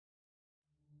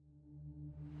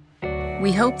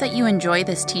We hope that you enjoy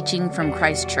this teaching from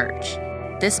Christ Church.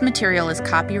 This material is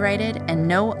copyrighted and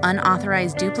no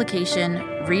unauthorized duplication,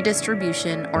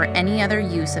 redistribution, or any other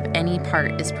use of any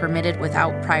part is permitted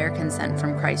without prior consent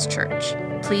from Christ Church.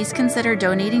 Please consider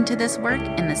donating to this work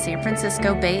in the San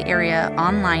Francisco Bay Area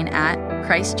online at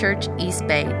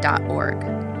christchurcheastbay.org.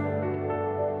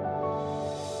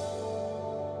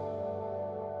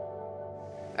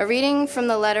 A reading from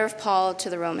the letter of Paul to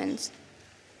the Romans.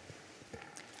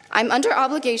 I'm under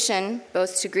obligation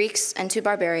both to Greeks and to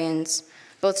barbarians,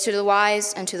 both to the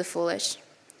wise and to the foolish.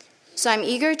 So I'm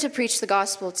eager to preach the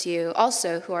gospel to you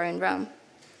also who are in Rome.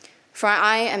 For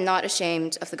I am not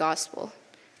ashamed of the gospel,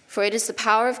 for it is the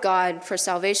power of God for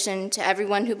salvation to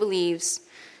everyone who believes,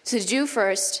 to the Jew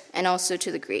first and also to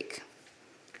the Greek.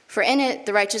 For in it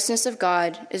the righteousness of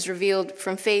God is revealed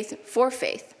from faith for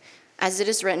faith, as it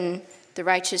is written, the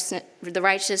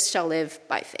righteous shall live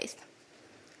by faith.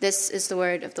 This is the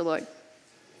word of the Lord.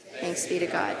 Thanks be to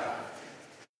God.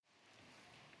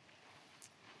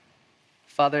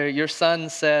 Father, your Son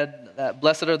said that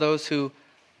blessed are those who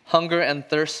hunger and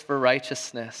thirst for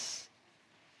righteousness.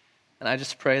 And I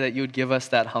just pray that you would give us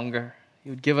that hunger.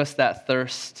 You would give us that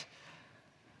thirst,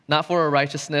 not for a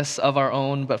righteousness of our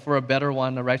own, but for a better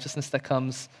one, a righteousness that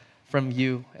comes from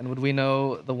you. And would we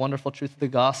know the wonderful truth of the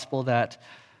gospel that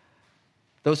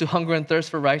those who hunger and thirst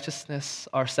for righteousness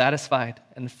are satisfied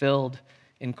and filled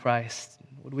in Christ.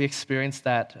 Would we experience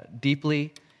that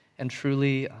deeply and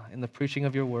truly in the preaching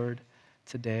of your word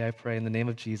today, I pray, in the name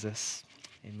of Jesus.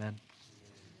 Amen.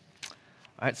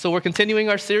 All right, so we're continuing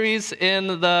our series in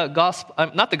the gospel,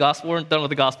 not the gospel, we're done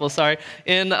with the gospel, sorry,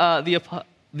 in the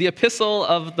epistle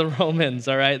of the Romans,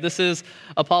 all right? This is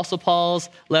Apostle Paul's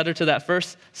letter to that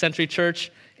first century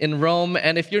church in Rome.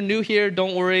 And if you're new here,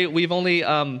 don't worry. We've only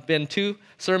been 2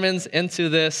 sermons into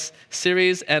this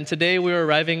series, and today we're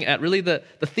arriving at really the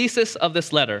thesis of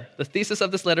this letter. The thesis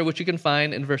of this letter, which you can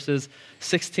find in verses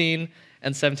 16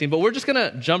 and 17. But we're just going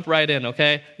to jump right in,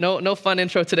 okay? No fun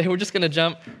intro today. We're just going to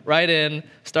jump right in,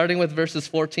 starting with verses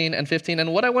 14 and 15.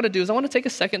 And what I want to do is I want to take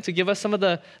a second to give us some of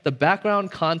the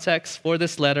background context for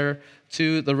this letter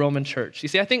to the Roman church. You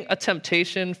see, I think a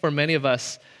temptation for many of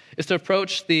us is to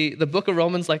approach the book of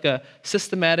Romans like a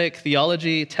systematic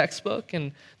theology textbook.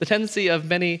 And the tendency of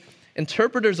many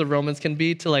interpreters of Romans can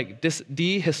be to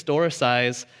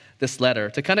dehistoricize this letter,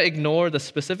 to kind of ignore the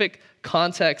specific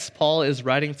context Paul is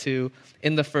writing to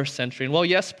in the first century. And while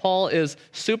yes, Paul is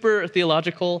super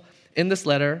theological in this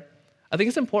letter, I think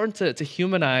it's important to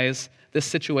humanize this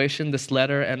situation, this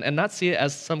letter, and not see it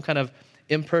as some kind of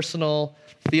impersonal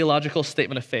theological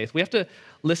statement of faith. We have to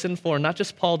listen for not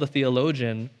just Paul the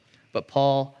theologian, but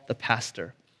Paul the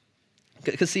pastor.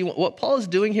 Because see, what Paul is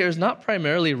doing here is not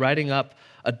primarily writing up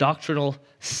a doctrinal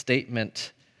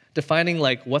statement, defining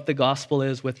like what the gospel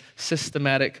is with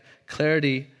systematic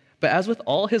clarity, but as with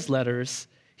all his letters,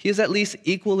 he is at least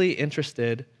equally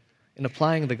interested in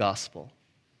applying the gospel.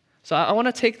 So I want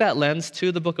to take that lens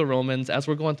to the book of Romans as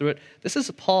we're going through it. This is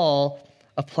Paul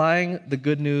applying the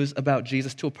good news about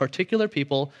Jesus to a particular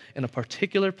people in a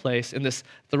particular place in this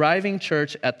thriving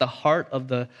church at the heart of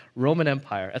the Roman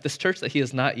Empire, at this church that he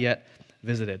has not yet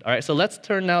visited. All right, so let's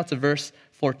turn now to verse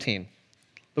 14.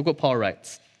 Look what Paul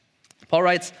writes. Paul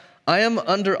writes, I am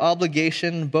under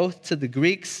obligation both to the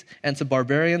Greeks and to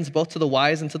barbarians, both to the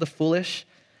wise and to the foolish.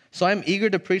 So I'm eager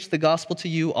to preach the gospel to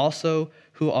you also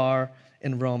who are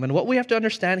in Rome. And what we have to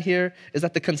understand here is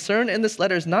that the concern in this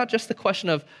letter is not just the question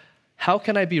of how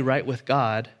can I be right with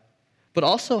God, but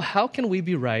also how can we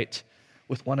be right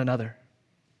with one another?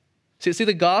 See,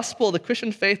 the gospel, the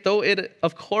Christian faith, though it,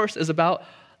 of course, is about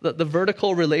the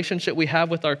vertical relationship we have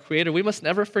with our Creator, we must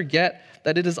never forget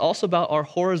that it is also about our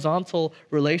horizontal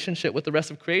relationship with the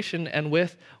rest of creation and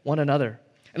with one another.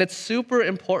 And it's super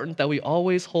important that we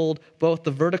always hold both the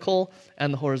vertical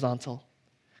and the horizontal.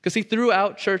 Because see,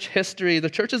 throughout church history, the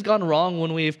church has gone wrong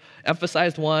when we've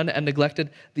emphasized one and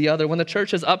neglected the other. When the church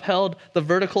has upheld the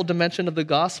vertical dimension of the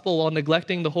gospel while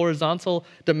neglecting the horizontal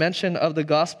dimension of the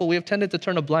gospel, we have tended to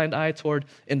turn a blind eye toward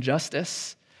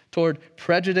injustice, toward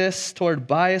prejudice, toward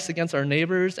bias against our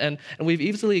neighbors, and we've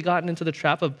easily gotten into the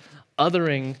trap of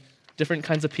othering different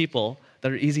kinds of people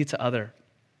that are easy to other.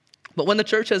 But when the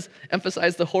church has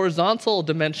emphasized the horizontal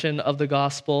dimension of the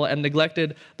gospel and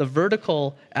neglected the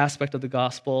vertical aspect of the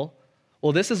gospel,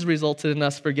 well, this has resulted in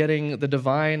us forgetting the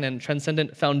divine and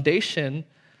transcendent foundation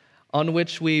on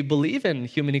which we believe in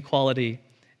human equality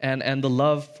and the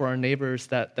love for our neighbors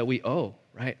that we owe,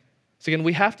 right? So again,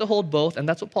 we have to hold both, and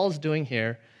that's what Paul is doing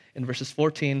here in verses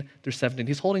 14 through 17.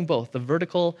 He's holding both, the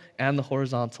vertical and the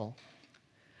horizontal.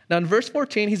 Now in verse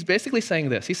 14, he's basically saying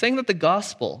this. He's saying that the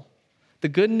gospel, the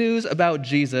good news about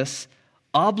Jesus,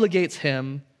 obligates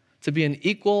him to be an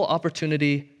equal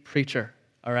opportunity preacher,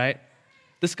 all right?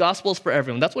 This gospel is for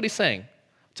everyone. That's what he's saying.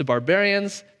 To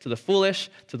barbarians, to the foolish,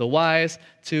 to the wise,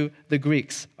 to the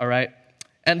Greeks, all right?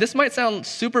 And this might sound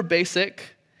super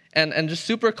basic and just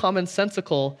super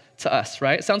commonsensical to us,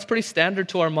 right? It sounds pretty standard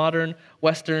to our modern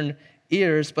Western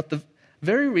ears, but the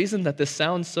very reason that this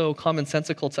sounds so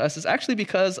commonsensical to us is actually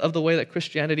because of the way that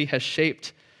Christianity has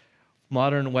shaped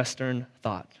modern Western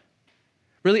thought.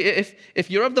 Really,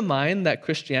 if you're of the mind that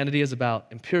Christianity is about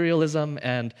imperialism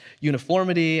and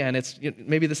uniformity and it's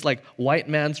maybe this like white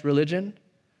man's religion,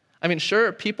 I mean,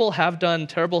 sure, people have done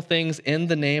terrible things in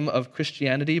the name of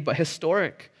Christianity, but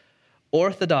historic,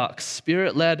 orthodox,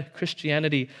 spirit-led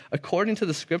Christianity, according to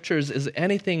the scriptures, is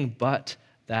anything but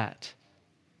that.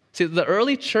 See, the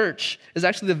early church is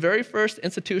actually the very first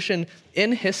institution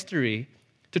in history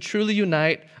to truly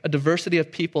unite a diversity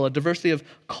of people, a diversity of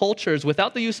cultures,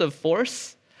 without the use of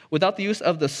force, without the use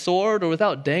of the sword, or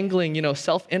without dangling,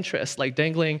 self-interest, like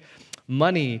dangling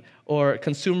money or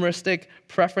consumeristic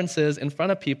preferences in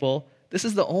front of people. This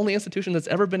is the only institution that's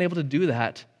ever been able to do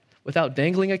that without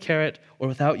dangling a carrot or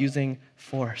without using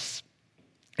force.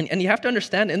 And you have to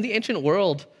understand, in the ancient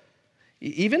world,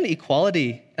 even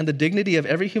equality and the dignity of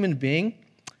every human being,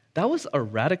 that was a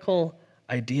radical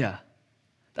idea.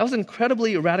 That was an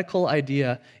incredibly radical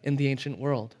idea in the ancient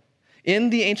world. In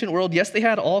the ancient world, yes, they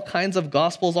had all kinds of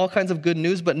gospels, all kinds of good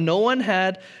news, but no one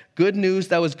had good news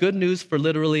that was good news for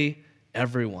literally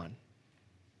everyone,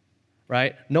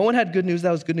 right? No one had good news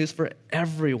that was good news for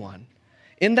everyone.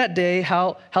 In that day,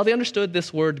 how they understood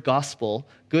this word gospel,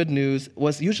 good news,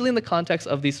 was usually in the context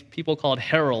of these people called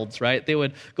heralds, right? They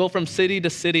would go from city to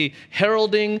city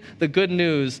heralding the good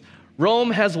news. Rome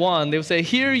has won. They would say,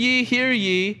 hear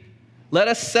ye, let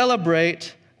us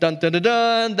celebrate, dun, dun, dun,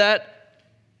 dun, that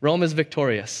Rome is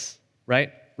victorious,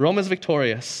 right? Rome is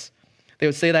victorious. They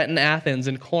would say that in Athens,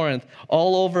 in Corinth,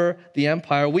 all over the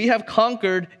empire. We have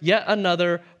conquered yet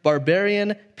another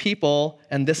barbarian people,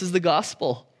 and this is the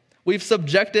gospel. We've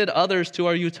subjected others to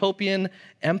our utopian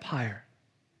empire.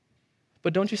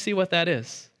 But don't you see what that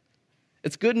is?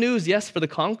 It's good news, yes, for the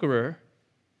conqueror,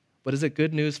 but is it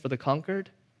good news for the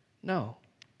conquered? No.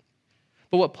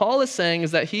 But what Paul is saying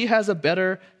is that he has a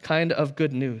better kind of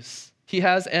good news. He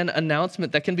has an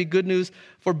announcement that can be good news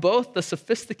for both the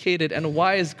sophisticated and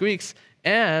wise Greeks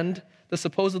and the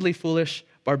supposedly foolish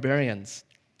barbarians.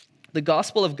 The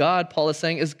gospel of God, Paul is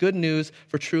saying, is good news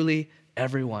for truly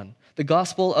everyone. The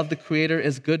gospel of the Creator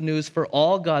is good news for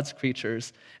all God's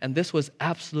creatures, and this was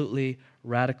absolutely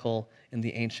radical in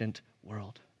the ancient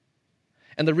world.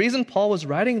 And the reason Paul was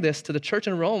writing this to the church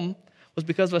in Rome was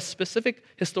because of a specific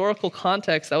historical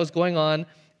context that was going on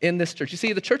in this church. You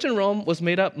see, the church in Rome was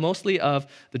made up mostly of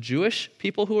the Jewish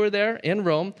people who were there in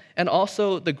Rome and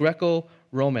also the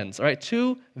Greco-Romans, all right,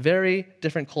 two very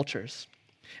different cultures.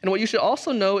 And what you should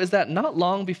also know is that not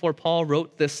long before Paul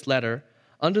wrote this letter,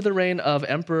 under the reign of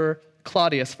Emperor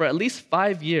Claudius, for at least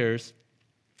 5 years,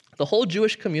 the whole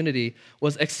Jewish community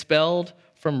was expelled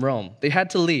from Rome. They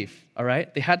had to leave, all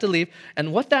right? They had to leave.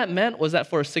 And what that meant was that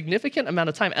for a significant amount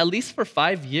of time, at least for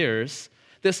 5 years,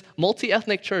 this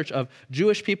multi-ethnic church of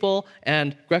Jewish people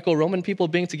and Greco-Roman people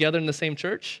being together in the same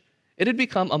church, it had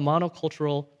become a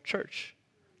monocultural church.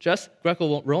 Just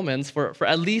Greco-Romans for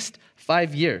at least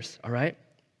 5 years, all right?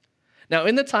 Now,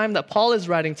 in the time that Paul is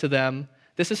writing to them,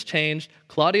 this has changed.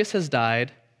 Claudius has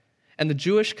died, and the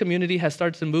Jewish community has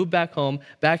started to move back home,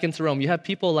 back into Rome. You have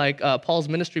people like Paul's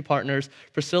ministry partners,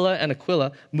 Priscilla and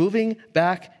Aquila, moving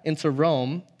back into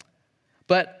Rome.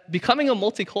 But becoming a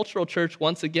multicultural church,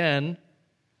 once again,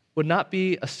 would not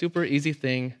be a super easy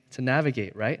thing to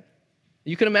navigate, right?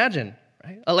 You can imagine,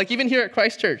 right? Like even here at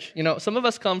Christ Church, some of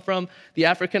us come from the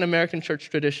African American church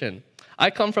tradition. I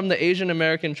come from the Asian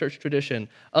American church tradition.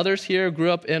 Others here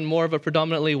grew up in more of a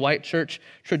predominantly white church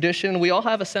tradition. We all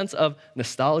have a sense of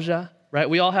nostalgia, right?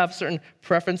 We all have certain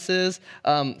preferences,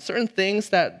 certain things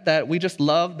that we just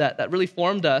love, that really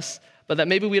formed us, but that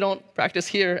maybe we don't practice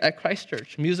here at Christ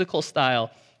Church. Musical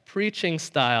style, preaching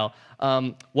style,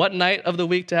 what night of the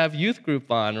week to have youth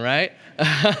group on, right?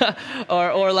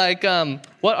 or like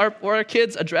what our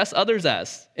kids address others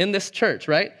as in this church,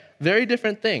 right? Very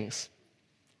different things.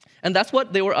 And that's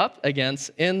what they were up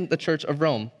against in the church of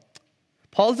Rome.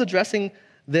 Paul is addressing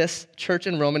this church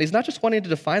in Rome, and he's not just wanting to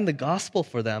define the gospel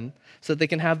for them so that they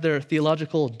can have their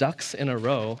theological ducks in a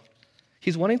row.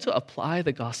 He's wanting to apply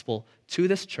the gospel to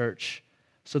this church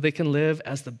so they can live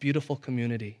as the beautiful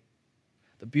community,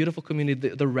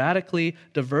 the radically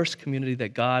diverse community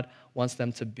that God wants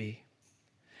them to be.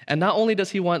 And not only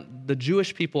does he want the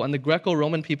Jewish people and the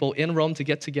Greco-Roman people in Rome to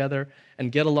get together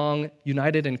and get along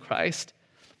united in Christ,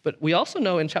 But we also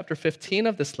know in chapter 15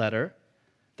 of this letter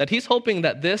that he's hoping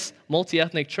that this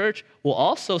multi-ethnic church will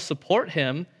also support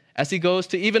him as he goes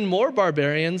to even more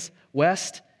barbarians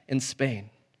west in Spain.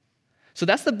 So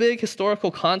that's the big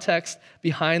historical context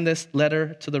behind this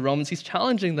letter to the Romans. He's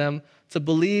challenging them to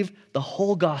believe the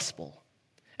whole gospel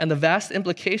and the vast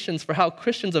implications for how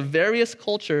Christians of various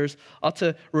cultures ought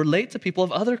to relate to people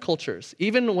of other cultures,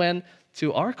 even when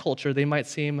to our culture they might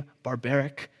seem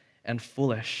barbaric and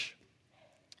foolish.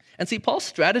 And see, Paul's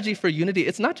strategy for unity,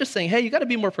 it's not just saying, hey, you got to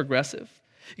be more progressive.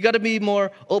 You got to be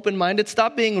more open-minded.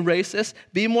 Stop being racist.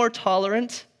 Be more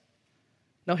tolerant.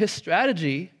 No, his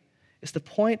strategy is to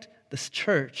point this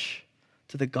church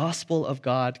to the gospel of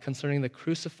God concerning the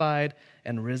crucified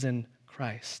and risen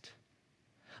Christ.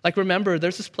 Like, remember,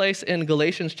 there's this place in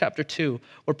Galatians chapter 2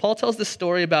 where Paul tells this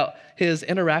story about his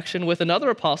interaction with another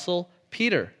apostle,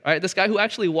 Peter. All right, this guy who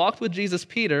actually walked with Jesus,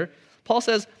 Peter. Paul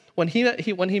says when he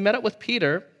met up with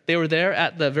Peter, they were there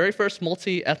at the very first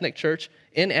multi-ethnic church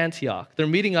in Antioch. They're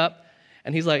meeting up,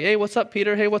 and he's like, hey, what's up,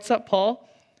 Peter? Hey, what's up, Paul?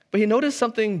 But he noticed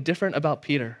something different about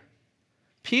Peter.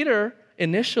 Peter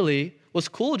initially was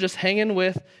cool just hanging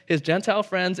with his Gentile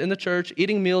friends in the church,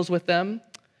 eating meals with them.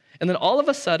 And then all of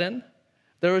a sudden,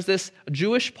 there was this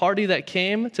Jewish party that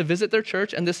came to visit their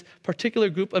church, and this particular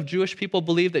group of Jewish people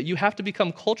believed that you have to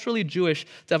become culturally Jewish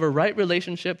to have a right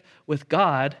relationship with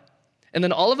God. And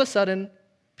then all of a sudden,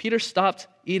 Peter stopped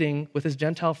eating with his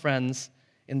Gentile friends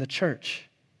in the church.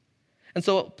 And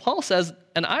so Paul says,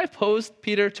 and I opposed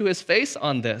Peter to his face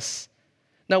on this.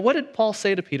 Now, what did Paul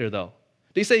say to Peter, though?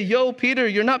 Did he say, yo, Peter,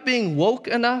 you're not being woke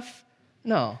enough?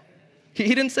 No. He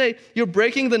didn't say, you're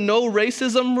breaking the no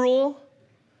racism rule.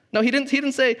 No, he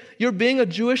didn't say, you're being a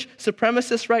Jewish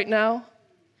supremacist right now.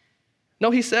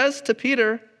 No, he says to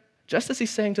Peter, just as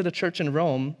he's saying to the church in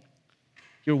Rome,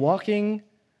 you're walking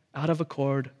out of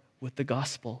accord with the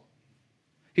gospel.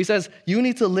 He says, you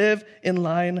need to live in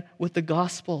line with the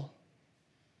gospel.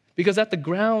 Because at the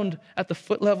ground, at the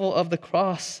foot level of the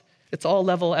cross, it's all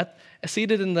level.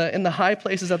 Seated in the high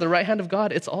places at the right hand of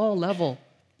God, it's all level.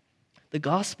 The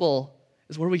gospel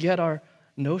is where we get our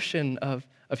notion of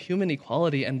human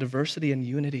equality and diversity and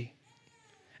unity.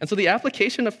 And so the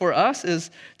application for us is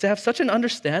to have such an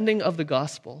understanding of the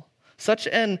gospel, such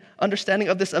an understanding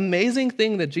of this amazing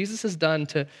thing that Jesus has done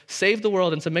to save the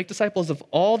world and to make disciples of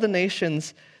all the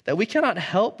nations, that we cannot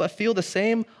help but feel the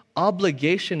same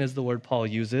obligation, is the word Paul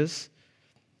uses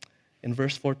in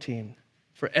verse 14.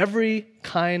 For every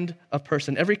kind of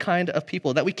person, every kind of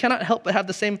people, that we cannot help but have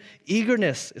the same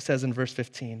eagerness, it says in verse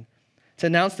 15, to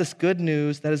announce this good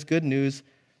news that is good news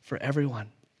for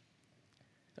everyone.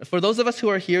 For those of us who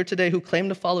are here today who claim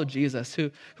to follow Jesus,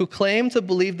 who claim to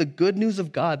believe the good news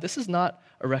of God, this is not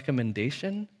a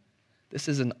recommendation, this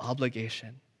is an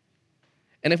obligation.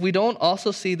 And if we don't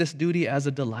also see this duty as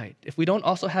a delight, if we don't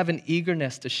also have an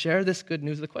eagerness to share this good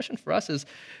news, the question for us is,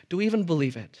 do we even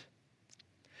believe it?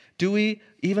 Do we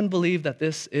even believe that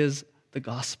this is the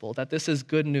gospel, that this is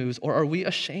good news, or are we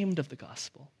ashamed of the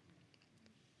gospel?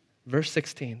 Verse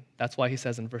 16, that's why he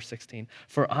says in verse 16,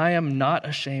 for I am not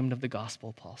ashamed of the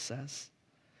gospel, Paul says.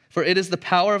 For it is the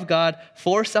power of God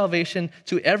for salvation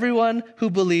to everyone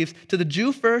who believes, to the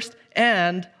Jew first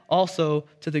and also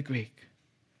to the Greek.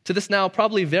 To this now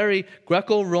probably very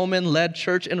Greco-Roman-led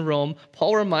church in Rome,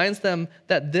 Paul reminds them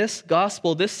that this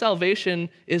gospel, this salvation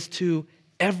is to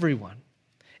everyone.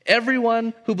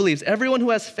 Everyone who believes, everyone who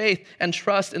has faith and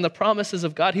trust in the promises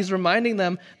of God. He's reminding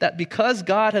them that because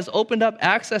God has opened up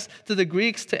access to the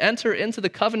Greeks to enter into the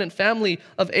covenant family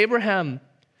of Abraham,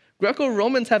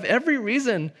 Greco-Romans have every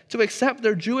reason to accept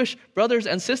their Jewish brothers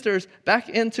and sisters back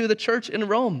into the church in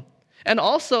Rome, and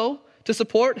also to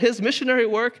support his missionary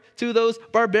work to those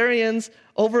barbarians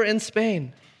over in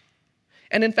Spain.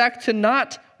 And in fact, to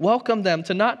not welcome them,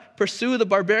 to not pursue the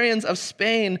barbarians of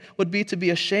Spain would be to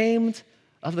be ashamed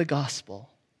of the gospel,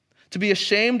 to be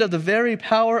ashamed of the very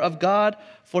power of God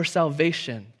for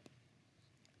salvation.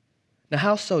 Now,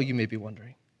 how so, you may be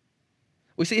wondering?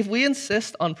 We see, if we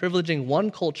insist on privileging one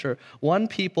culture, one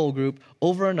people group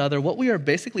over another, what we are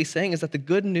basically saying is that the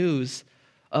good news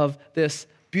of this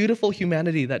beautiful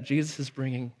humanity that Jesus is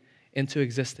bringing into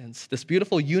existence, this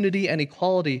beautiful unity and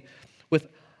equality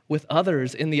with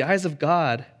others in the eyes of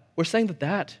God, we're saying that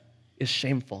that is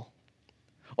shameful.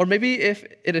 Or maybe if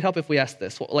it'd help if we ask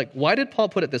this, like, why did Paul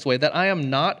put it this way, that I am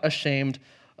not ashamed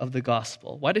of the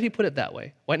gospel? Why did he put it that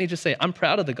way? Why didn't he just say, I'm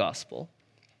proud of the gospel?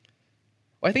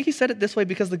 Well, I think he said it this way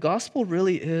because the gospel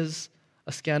really is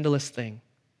a scandalous thing.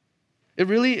 It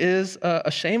really is a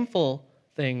shameful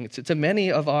thing to many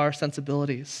of our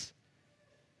sensibilities.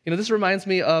 You know, this reminds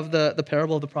me of the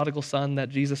parable of the prodigal son that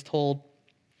Jesus told,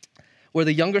 where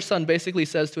the younger son basically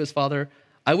says to his father,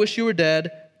 I wish you were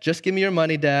dead. Just give me your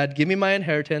money, Dad. Give me my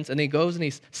inheritance. And he goes and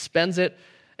he spends it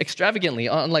extravagantly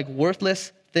on like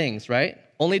worthless things, right?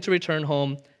 Only to return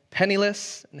home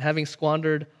penniless and having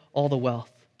squandered all the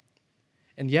wealth.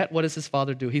 And yet, what does his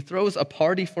father do? He throws a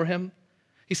party for him.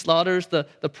 He slaughters the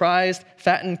prized,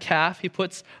 fattened calf. He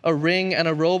puts a ring and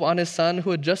a robe on his son who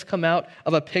had just come out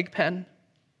of a pig pen.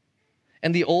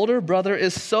 And the older brother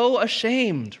is so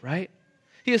ashamed, right?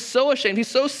 He is so ashamed. He's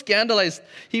so scandalized.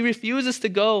 He refuses to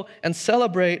go and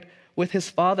celebrate with his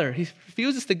father. He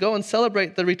refuses to go and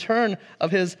celebrate the return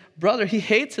of his brother. He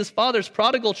hates his father's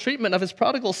prodigal treatment of his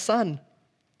prodigal son.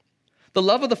 The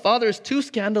love of the father is too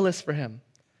scandalous for him,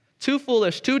 too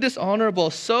foolish, too dishonorable,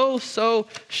 so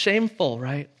shameful,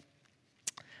 right?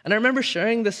 And I remember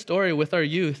sharing this story with our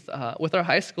youth, with our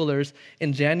high schoolers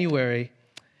in January,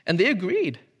 and they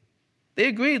agreed. They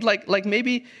agreed, like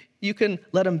maybe you can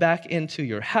let him back into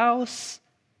your house,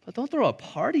 but don't throw a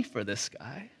party for this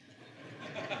guy.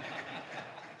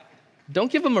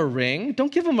 Don't give him a ring.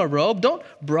 Don't give him a robe. Don't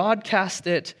broadcast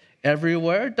it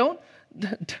everywhere.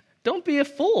 Don't be a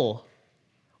fool.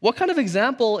 What kind of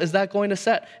example is that going to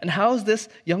set? And how is this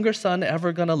younger son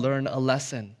ever going to learn a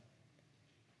lesson?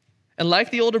 And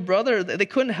like the older brother, they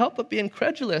couldn't help but be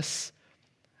incredulous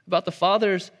about the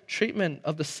father's treatment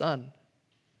of the son.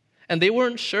 And they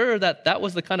weren't sure that that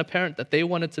was the kind of parent that they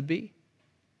wanted to be.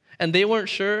 And they weren't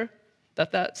sure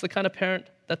that that's the kind of parent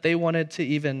that they wanted to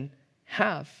even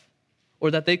have,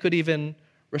 or that they could even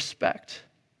respect.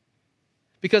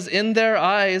 Because in their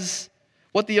eyes,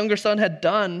 what the younger son had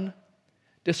done,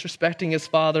 disrespecting his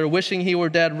father, wishing he were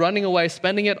dead, running away,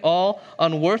 spending it all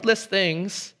on worthless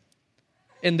things,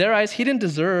 in their eyes, he didn't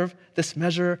deserve this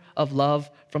measure of love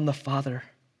from the father.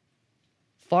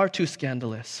 Far too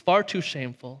scandalous, far too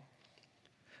shameful.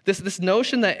 This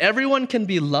notion that everyone can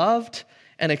be loved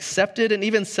and accepted and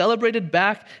even celebrated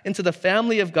back into the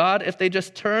family of God if they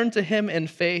just turn to him in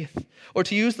faith. Or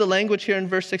to use the language here in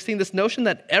verse 16, this notion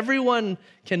that everyone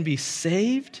can be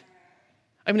saved.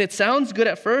 I mean, it sounds good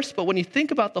at first, but when you think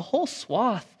about the whole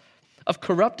swath of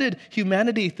corrupted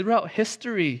humanity throughout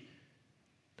history,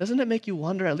 doesn't it make you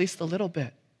wonder at least a little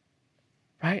bit,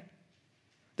 right?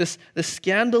 This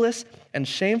scandalous and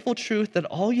shameful truth that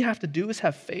all you have to do is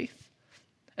have faith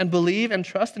and believe and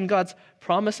trust in God's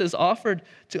promises offered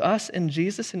to us in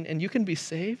Jesus, and you can be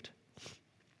saved.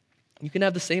 You can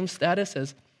have the same status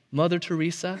as Mother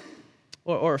Teresa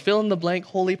or fill-in-the-blank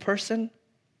holy person.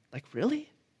 Like, really?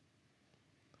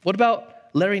 What about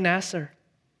Larry Nassar,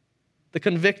 the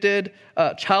convicted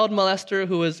child molester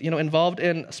who was involved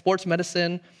in sports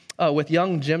medicine with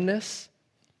young gymnasts?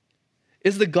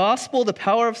 Is the gospel the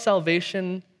power of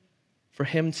salvation for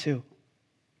him too?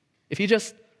 If he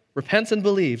just repents and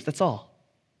believes, that's all.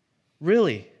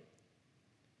 Really?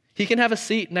 He can have a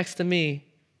seat next to me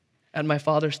at my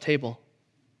Father's table.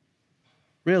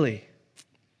 Really?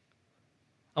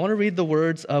 I want to read the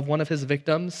words of one of his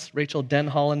victims, Rachel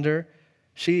Denhollander.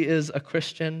 She is a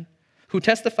Christian who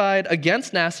testified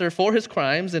against Nassar for his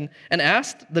crimes and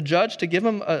asked the judge to give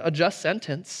him a just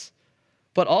sentence,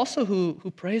 but also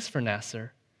who prays for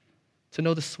Nassar to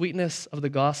know the sweetness of the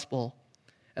gospel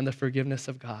and the forgiveness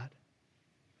of God.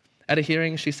 At a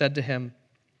hearing, she said to him,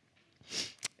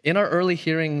 "In our early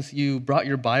hearings, you brought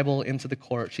your Bible into the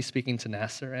court," she's speaking to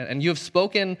Nassar, "and you have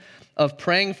spoken of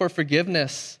praying for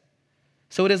forgiveness.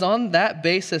 So it is on that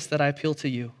basis that I appeal to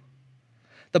you.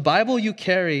 The Bible you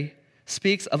carry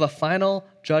speaks of a final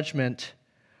judgment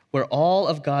where all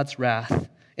of God's wrath,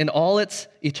 in all its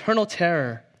eternal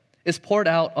terror, is poured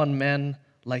out on men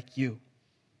like you.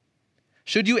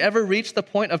 Should you ever reach the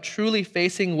point of truly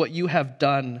facing what you have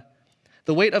done,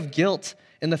 the weight of guilt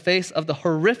in the face of the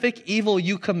horrific evil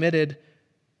you committed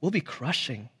will be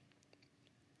crushing.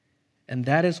 And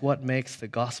that is what makes the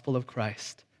gospel of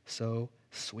Christ so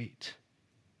sweet.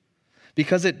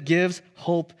 Because it gives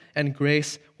hope and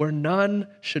grace where none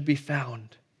should be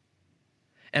found.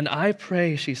 And I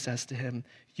pray," she says to him,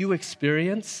 "you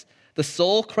experience the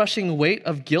soul-crushing weight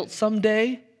of guilt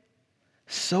someday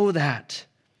so that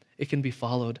it can be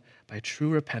followed by true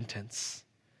repentance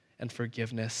and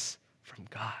forgiveness from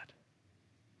God."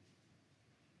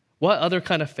 What other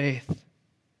kind of faith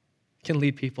can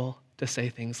lead people to say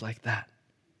things like that?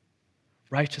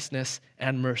 Righteousness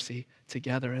and mercy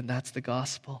together, and that's the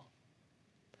gospel.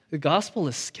 The gospel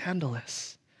is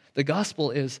scandalous. The gospel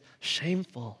is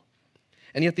shameful.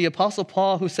 And yet the Apostle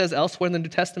Paul, who says elsewhere in the New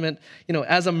Testament,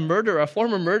 as a murderer, a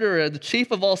former murderer, the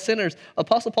chief of all sinners,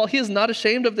 Apostle Paul, he is not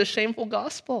ashamed of this shameful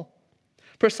gospel,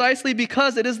 precisely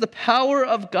because it is the power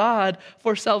of God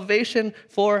for salvation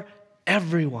for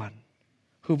everyone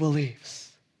who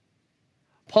believes.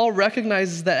 Paul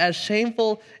recognizes that as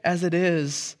shameful as it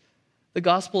is, the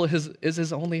gospel is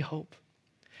his only hope.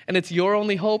 And it's your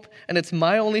only hope, and it's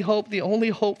my only hope, the only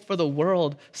hope for the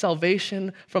world,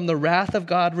 salvation from the wrath of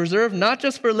God, reserved not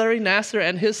just for Larry Nassar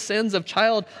and his sins of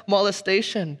child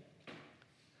molestation,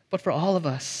 but for all of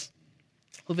us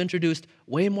who've introduced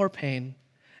way more pain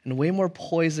and way more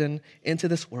poison into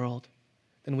this world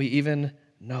than we even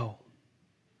know.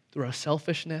 Through our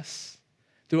selfishness,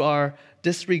 through our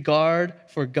disregard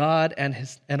for God and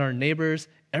our neighbors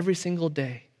every single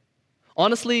day.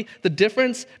 Honestly, the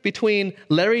difference between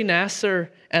Larry Nassar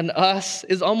and us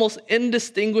is almost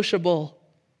indistinguishable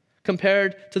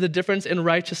compared to the difference in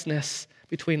righteousness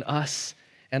between us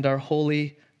and our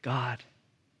holy God.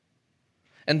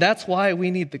 And that's why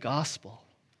we need the gospel,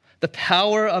 the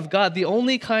power of God, the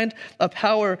only kind of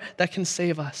power that can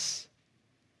save us.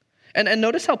 And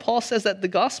notice how Paul says that the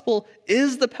gospel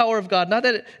is the power of God, not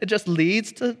that it just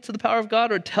leads to the power of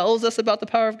God or tells us about the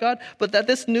power of God, but that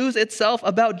this news itself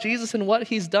about Jesus and what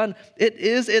he's done, it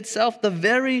is itself the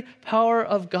very power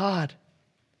of God.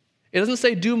 It doesn't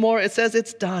say do more, it says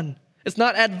it's done. It's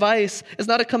not advice, it's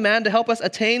not a command to help us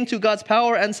attain to God's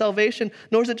power and salvation,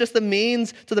 nor is it just the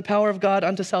means to the power of God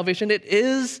unto salvation. It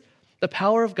is the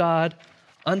power of God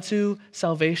unto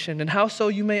salvation. And how so,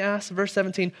 you may ask? Verse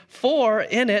 17, for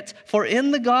in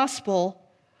the gospel,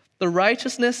 the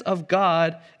righteousness of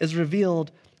God is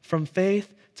revealed from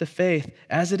faith to faith,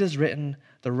 as it is written,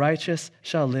 the righteous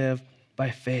shall live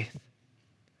by faith.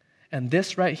 And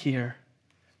this right here,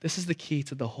 this is the key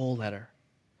to the whole letter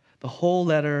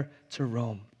to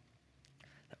Rome.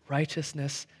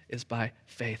 Righteousness is by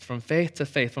faith, from faith to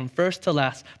faith, from first to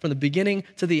last, from the beginning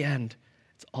to the end.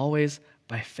 It's always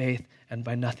by faith and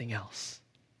by nothing else.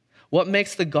 What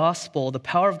makes the gospel the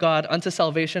power of God unto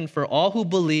salvation for all who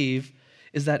believe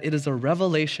is that it is a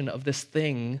revelation of this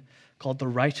thing called the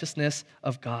righteousness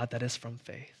of God that is from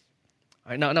faith.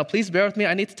 All right, now please bear with me.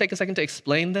 I need to take a second to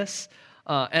explain this.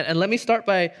 And let me start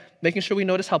by making sure we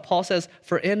notice how Paul says,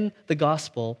 for in the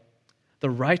gospel, the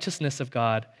righteousness of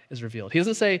God is revealed. He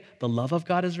doesn't say the love of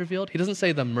God is revealed. He doesn't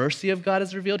say the mercy of God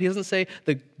is revealed. He doesn't say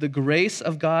the grace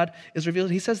of God is revealed.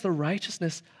 He says the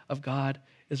righteousness of God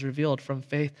is revealed from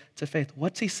faith to faith.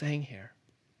 What's he saying here?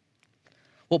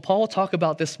 Well, Paul will talk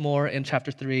about this more in chapter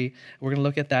 3. We're going to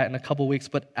look at that in a couple weeks.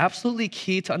 But absolutely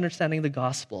key to understanding the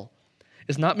gospel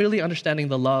is not merely understanding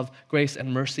the love, grace,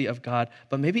 and mercy of God,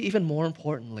 but maybe even more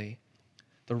importantly,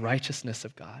 the righteousness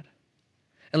of God.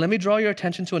 And let me draw your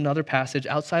attention to another passage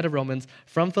outside of Romans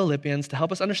from Philippians to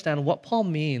help us understand what Paul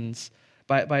means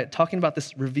by talking about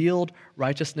this revealed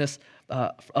righteousness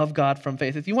of God from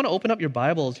faith. If you want to open up your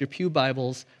Bibles, your pew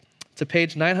Bibles, to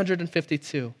page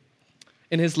 952.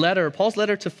 In his letter, Paul's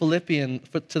letter to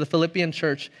the Philippian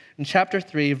church, in chapter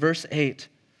 3, verse 8,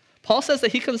 Paul says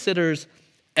that he considers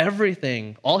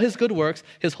everything, all his good works,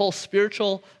 his whole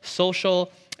spiritual,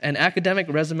 social, and academic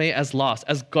resume as lost,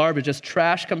 as garbage, as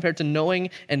trash compared to knowing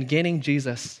and gaining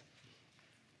Jesus.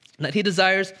 And that he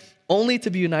desires only to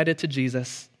be united to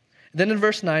Jesus. Then in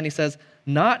verse 9 he says,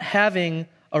 not having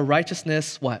a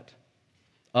righteousness, what?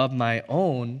 Of my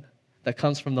own that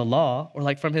comes from the law, or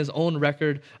like from his own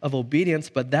record of obedience,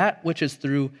 but that which is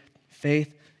through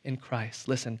faith in Christ.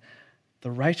 Listen,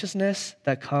 the righteousness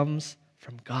that comes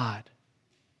from God.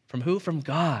 From who? From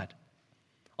God.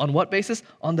 On what basis?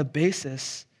 On the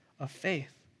basis of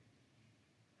faith.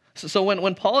 So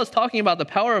when Paul is talking about the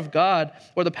power of God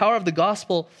or the power of the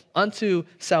gospel unto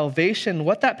salvation,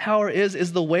 what that power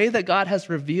is the way that God has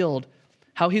revealed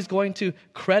how he's going to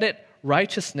credit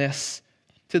righteousness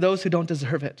to those who don't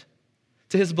deserve it,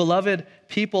 to his beloved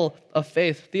people of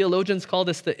faith. Theologians call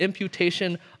this the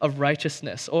imputation of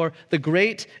righteousness or the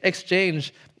great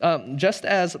exchange. Just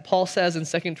as Paul says in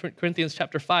 2 Corinthians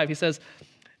chapter 5, he says,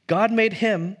 God made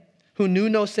him who knew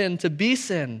no sin to be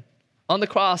sin on the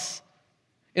cross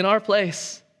in our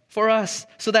place for us,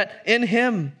 so that in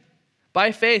him,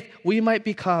 by faith, we might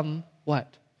become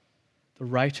what? The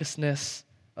righteousness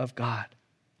of God.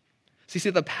 So you see,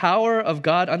 the power of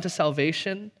God unto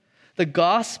salvation, the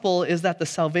gospel is that the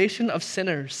salvation of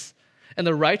sinners and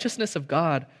the righteousness of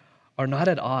God are not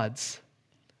at odds,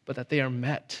 but that they are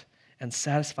met and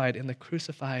satisfied in the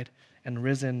crucified and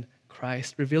risen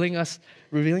Christ,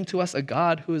 revealing to us a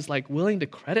God who is like willing to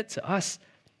credit to us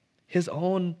his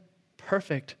own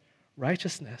perfect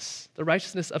righteousness, the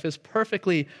righteousness of his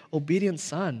perfectly obedient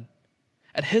Son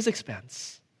at his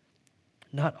expense,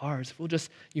 not ours. If we'll just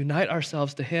unite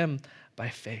ourselves to him by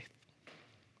faith.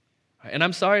 Right, and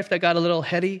I'm sorry if that got a little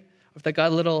heady, or if that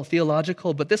got a little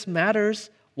theological, but this matters.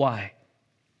 Why?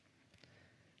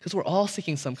 Because we're all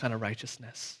seeking some kind of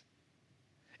righteousness.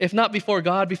 If not before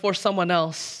God, before someone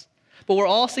else. but we're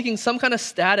all seeking some kind of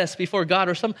status before God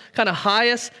or some kind of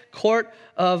highest court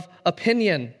of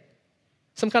opinion,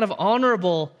 some kind of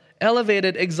honorable,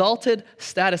 elevated, exalted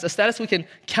status, a status we can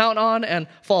count on and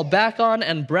fall back on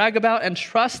and brag about and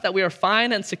trust that we are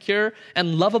fine and secure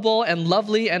and lovable and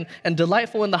lovely and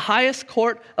delightful in the highest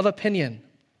court of opinion.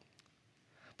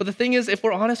 But the thing is, if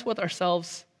we're honest with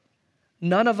ourselves,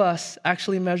 none of us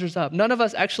actually measures up. None of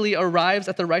us actually arrives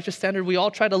at the righteous standard we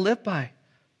all try to live by.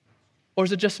 Or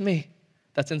is it just me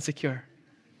that's insecure?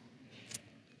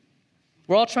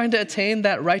 We're all trying to attain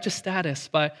that righteous status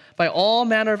by all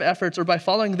manner of efforts or by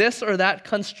following this or that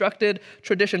constructed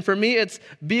tradition. For me, it's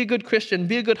be a good Christian,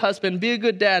 be a good husband, be a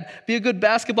good dad, be a good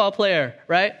basketball player,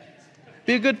 right?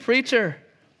 Be a good preacher.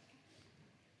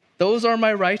 Those are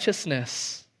my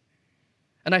righteousness.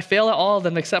 And I fail at all of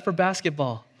them except for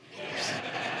basketball.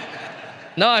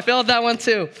 No, I failed at that one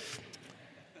too.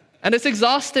 And it's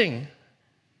exhausting.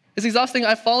 It's exhausting.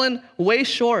 I've fallen way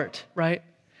short, right?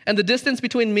 And the distance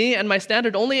between me and my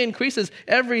standard only increases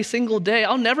every single day.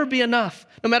 I'll never be enough.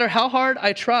 No matter how hard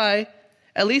I try,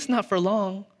 at least not for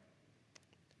long.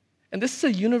 And this is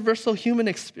a universal human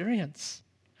experience.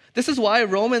 This is why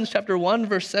Romans chapter 1,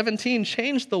 verse 17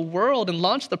 changed the world and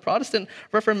launched the Protestant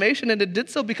Reformation. And it did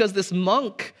so because this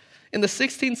monk in the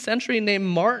 16th century named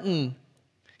Martin,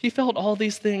 he felt all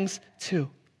these things too.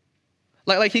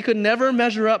 Like he could never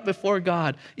measure up before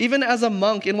God. Even as a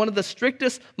monk in one of the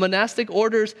strictest monastic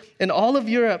orders in all of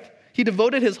Europe, he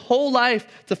devoted his whole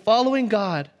life to following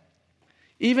God.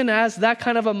 Even as that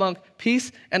kind of a monk,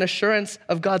 peace and assurance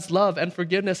of God's love and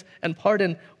forgiveness and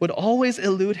pardon would always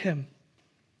elude him.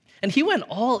 And he went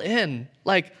all in,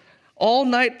 like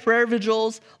all-night prayer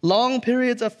vigils, long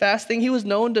periods of fasting. He was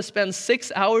known to spend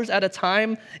 6 hours at a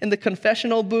time in the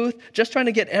confessional booth, just trying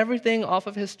to get everything off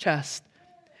of his chest.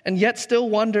 And yet still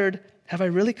wondered, have I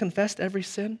really confessed every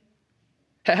sin?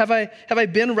 Have I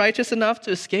been righteous enough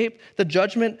to escape the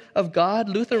judgment of God?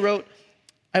 Luther wrote,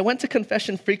 I went to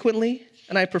confession frequently,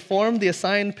 and I performed the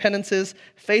assigned penances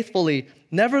faithfully.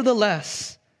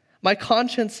 Nevertheless, my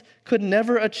conscience could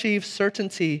never achieve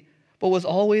certainty, but was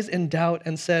always in doubt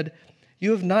and said,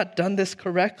 you have not done this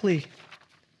correctly.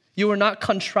 You were not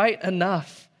contrite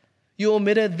enough. You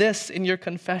omitted this in your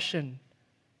confession.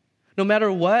 No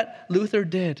matter what Luther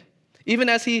did, even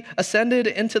as he ascended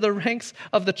into the ranks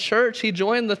of the church, he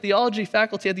joined the theology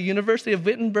faculty at the University of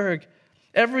Wittenberg.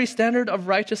 Every standard of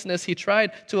righteousness he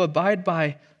tried to abide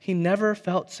by, he never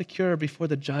felt secure before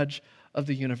the judge of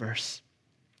the universe.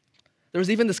 There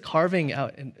was even this carving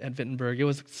out at Wittenberg. It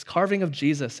was this carving of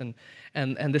Jesus, and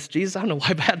this Jesus, I don't know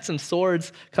why, but had some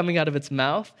swords coming out of its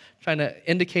mouth, trying to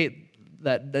indicate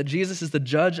that Jesus is the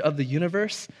judge of the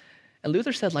universe. And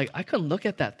Luther said, I couldn't look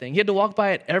at that thing. He had to walk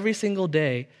by it every single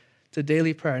day to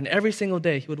daily prayer. And every single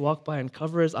day he would walk by and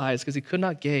cover his eyes because he could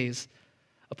not gaze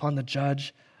upon the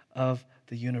judge of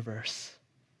the universe.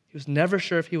 He was never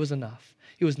sure if he was enough.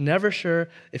 He was never sure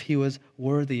if he was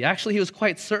worthy. Actually, he was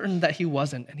quite certain that he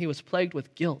wasn't. And he was plagued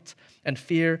with guilt and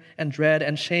fear and dread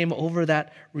and shame over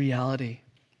that reality.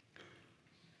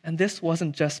 And this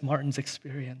wasn't just Martin's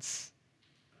experience.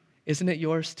 Isn't it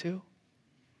yours too?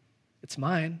 It's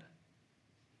mine.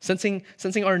 Sensing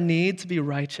our need to be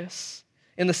righteous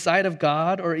in the sight of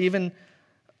God, or even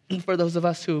for those of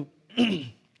us who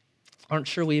aren't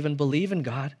sure we even believe in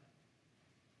God,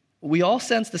 we all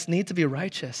sense this need to be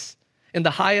righteous in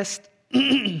the highest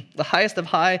of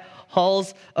high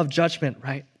halls of judgment,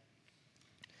 right?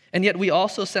 And yet we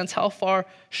also sense how far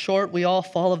short we all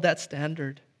fall of that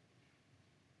standard.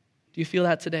 Do you feel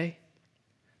that today?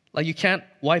 Like you can't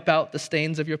wipe out the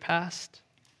stains of your past,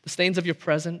 the stains of your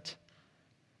present,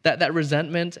 that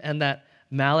resentment and that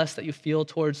malice that you feel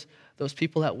towards those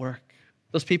people at work,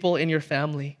 those people in your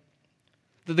family,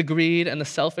 the greed and the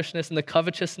selfishness and the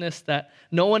covetousness that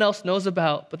no one else knows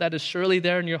about, but that is surely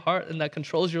there in your heart and that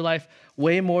controls your life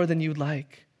way more than you'd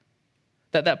like.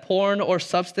 That porn or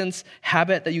substance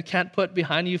habit that you can't put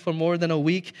behind you for more than a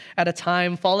week at a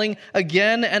time, falling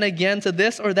again and again to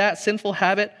this or that sinful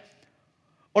habit.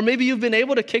 Or maybe you've been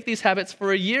able to kick these habits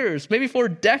for years, maybe for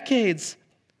decades,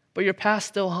 but your past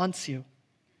still haunts you.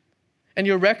 And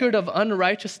your record of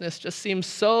unrighteousness just seems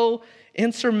so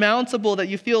insurmountable that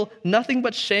you feel nothing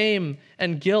but shame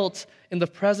and guilt in the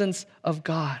presence of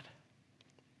God.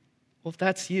 Well, if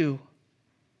that's you,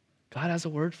 God has a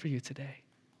word for you today.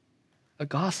 A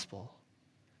gospel.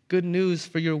 Good news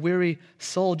for your weary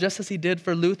soul, just as he did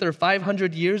for Luther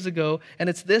 500 years ago. And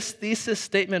it's this thesis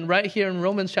statement right here in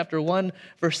Romans chapter 1,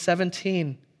 verse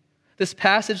 17. This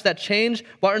passage that changed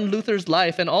Martin Luther's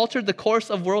life and altered the course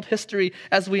of world history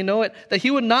as we know it, that he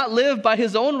would not live by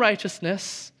his own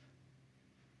righteousness,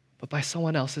 but by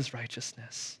someone else's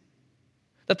righteousness.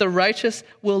 That the righteous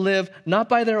will live not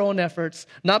by their own efforts,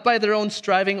 not by their own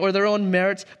striving or their own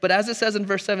merits, but as it says in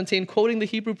verse 17, quoting the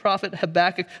Hebrew prophet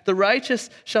Habakkuk, the righteous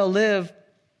shall live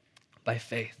by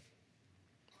faith.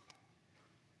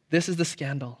 This is the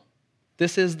scandal.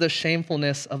 This is the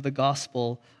shamefulness of the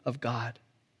gospel of God.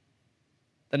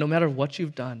 That no matter what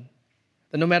you've done,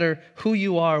 that no matter who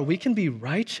you are, we can be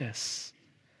righteous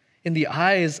in the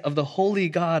eyes of the holy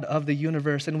God of the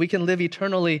universe, and we can live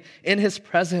eternally in his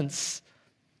presence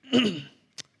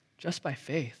just by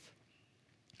faith.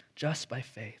 Just by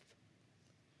faith.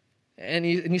 And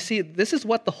you see, this is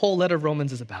what the whole letter of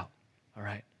Romans is about, all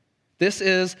right? This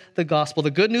is the gospel, the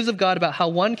good news of God about how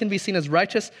one can be seen as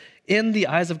righteous in the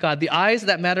eyes of God, the eyes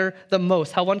that matter the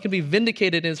most, how one can be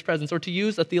vindicated in his presence, or to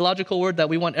use a theological word that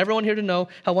we want everyone here to know,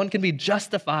 how one can be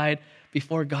justified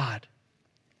before God.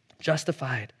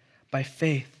 Justified by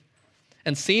faith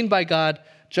and seen by God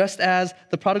just as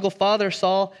the prodigal father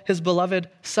saw his beloved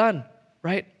son,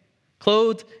 right?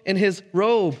 Clothed in his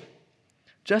robe.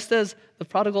 Just as the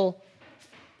prodigal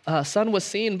son was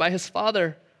seen by his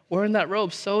father wearing that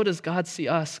robe, so does God see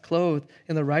us clothed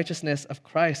in the righteousness of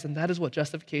Christ. And that is what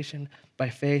justification by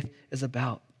faith is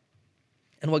about.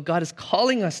 And what God is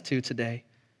calling us to today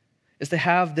is to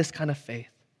have this kind of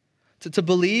faith, to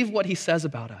believe what he says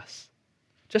about us.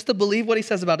 Just to believe what he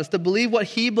says about us, to believe what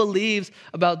he believes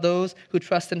about those who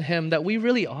trust in him, that we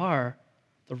really are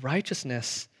the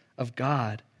righteousness of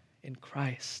God in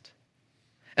Christ.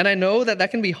 And I know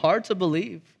that can be hard to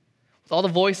believe. With all the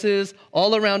voices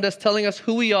all around us telling us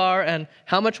who we are and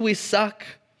how much we suck.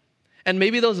 And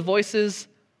maybe those voices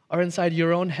are inside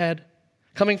your own head,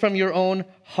 coming from your own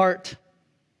heart.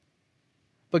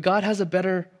 But God has a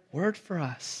better word for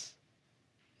us.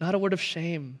 Not a word of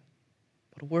shame,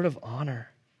 but a word of honor.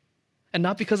 And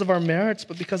not because of our merits,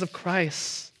 but because of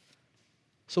Christ.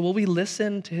 So will we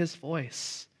listen to his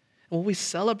voice? And will we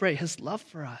celebrate his love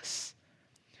for us?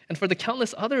 And for the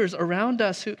countless others around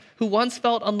us who once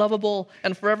felt unlovable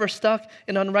and forever stuck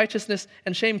in unrighteousness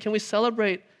and shame, can we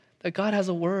celebrate that God has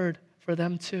a word for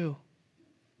them too?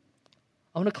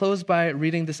 I want to close by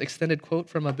reading this extended quote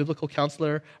from a biblical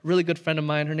counselor, a really good friend of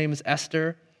mine. Her name is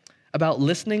Esther, about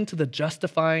listening to the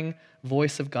justifying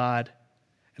voice of God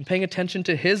and paying attention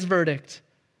to his verdict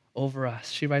over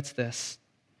us. She writes this: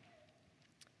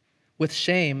 with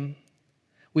shame,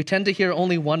 we tend to hear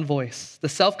only one voice, the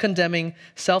self-condemning,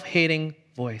 self-hating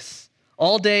voice.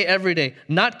 All day, every day,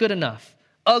 not good enough,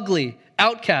 ugly,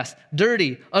 outcast,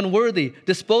 dirty, unworthy,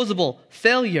 disposable,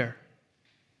 failure.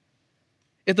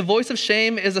 If the voice of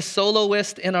shame is a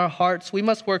soloist in our hearts, we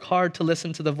must work hard to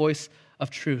listen to the voice of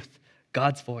truth,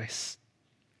 God's voice.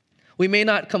 We may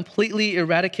not completely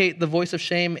eradicate the voice of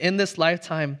shame in this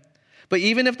lifetime, but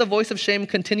even if the voice of shame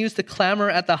continues to clamor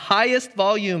at the highest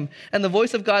volume and the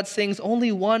voice of God sings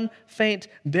only one faint,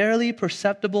 barely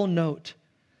perceptible note,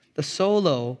 the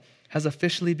solo has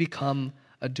officially become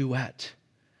a duet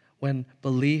when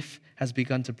belief has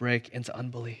begun to break into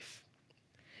unbelief.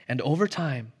 And over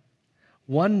time,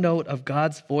 one note of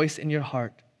God's voice in your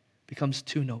heart becomes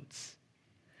 2 notes,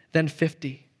 then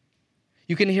 50.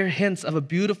 You can hear hints of a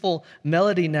beautiful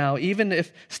melody now, even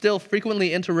if still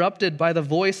frequently interrupted by the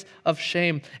voice of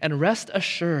shame. And rest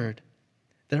assured,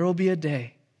 there will be a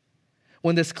day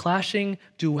when this clashing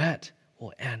duet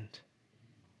will end.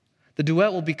 The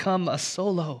duet will become a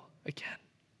solo again.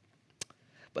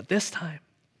 But this time,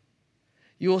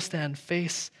 you will stand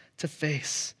face to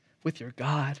face with your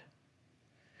God,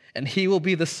 and he will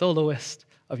be the soloist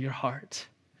of your heart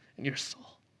and your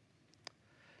soul.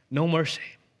 No more shame.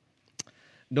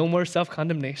 No more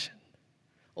self-condemnation,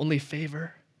 only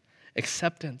favor,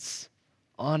 acceptance,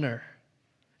 honor,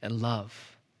 and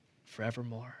love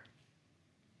forevermore.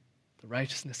 The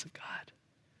righteousness of God,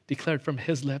 declared from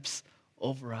his lips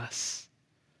over us.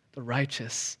 The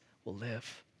righteous will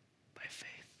live by faith.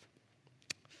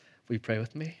 Will you pray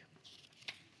with me?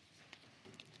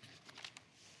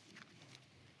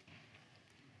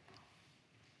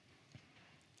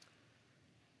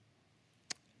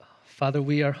 Father,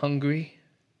 we are hungry.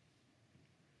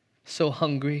 So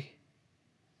hungry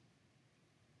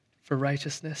for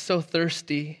righteousness, so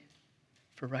thirsty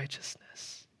for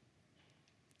righteousness.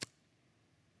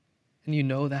 And you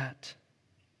know that.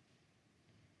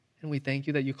 And we thank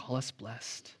you that you call us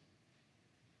blessed.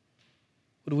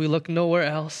 Would we look nowhere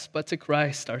else but to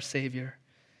Christ, our Savior,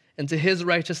 and to his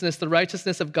righteousness, the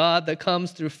righteousness of God that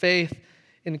comes through faith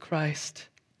in Christ.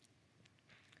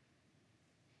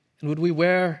 And would we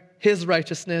wear his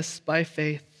righteousness by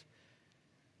faith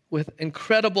with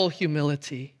incredible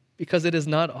humility, because it is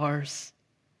not ours,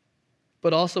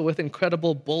 but also with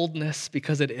incredible boldness,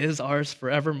 because it is ours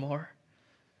forevermore.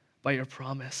 by your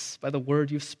promise, by the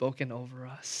word you've spoken over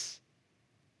us.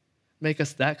 Make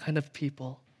us that kind of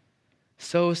people,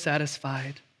 so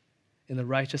satisfied in the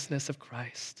righteousness of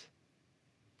Christ.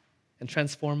 And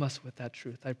transform us with that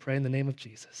truth. I pray in the name of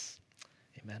Jesus.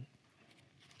 Amen.